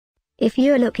If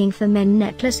you're looking for men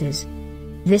necklaces,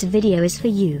 this video is for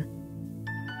you.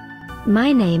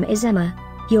 My name is Emma,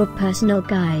 your personal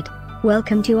guide.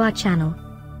 Welcome to our channel.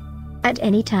 At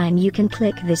any time you can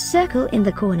click this circle in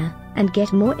the corner, and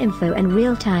get more info and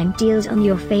real-time deals on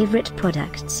your favorite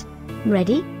products.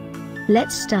 Ready?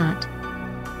 Let's start.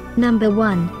 Number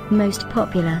 1, Most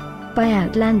Popular, by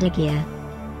Outlander Gear.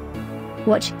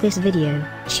 Watch this video,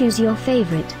 choose your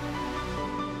favorite.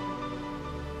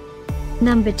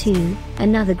 Number 2,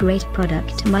 another great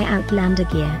product by Outlander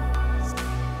Gear.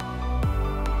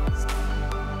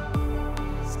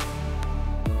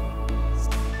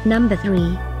 Number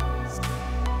 3.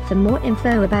 For more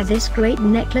info about this great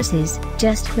necklaces,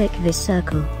 just click this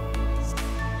circle.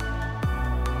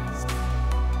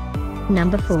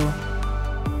 Number 4.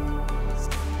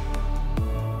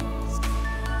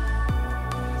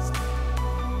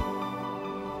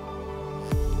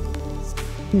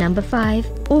 Number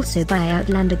 5, also by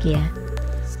Outlander Gear.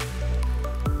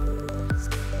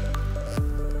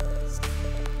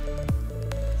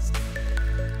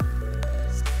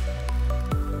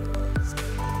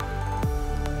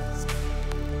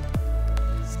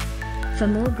 For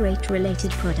more great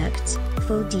related products,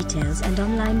 full details and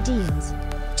online deals,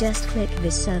 just click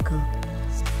this circle.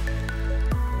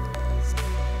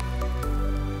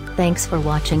 Thanks for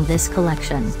watching this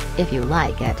collection. If you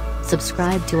like it,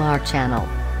 subscribe to our channel.